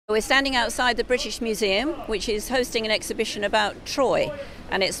We're standing outside the British Museum, which is hosting an exhibition about Troy,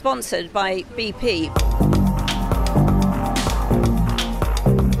 and it's sponsored by BP.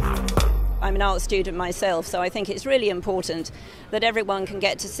 I'm an art student myself, so I think it's really important that everyone can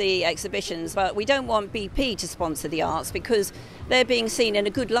get to see exhibitions, but we don't want BP to sponsor the arts because they're being seen in a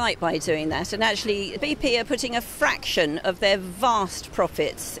good light by doing that, and actually BP are putting a fraction of their vast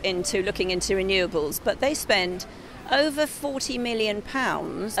profits into looking into renewables, but they spend over £40 million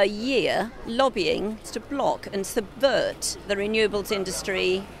a year lobbying to block and subvert the renewables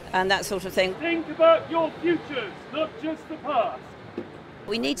industry and that sort of thing. Think about your futures, not just the past.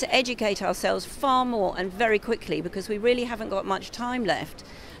 We need to educate ourselves far more and very quickly because we really haven't got much time left.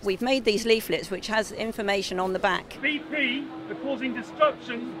 We've made these leaflets which has information on the back. BP are causing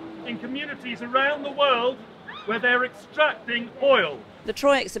destruction in communities around the world where they're extracting oil. The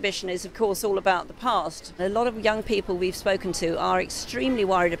Troy exhibition is, of course, all about the past. A lot of young people we've spoken to are extremely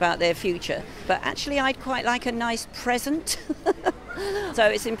worried about their future, but actually I'd quite like a nice present. So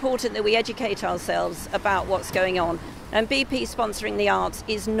it's important that we educate ourselves about what's going on. And BP sponsoring the arts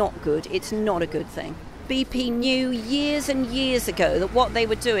is not good. It's not a good thing. BP knew years and years ago that what they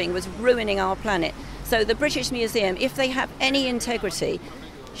were doing was ruining our planet. So the British Museum, if they have any integrity,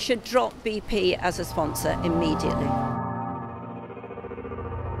 should drop BP as a sponsor immediately.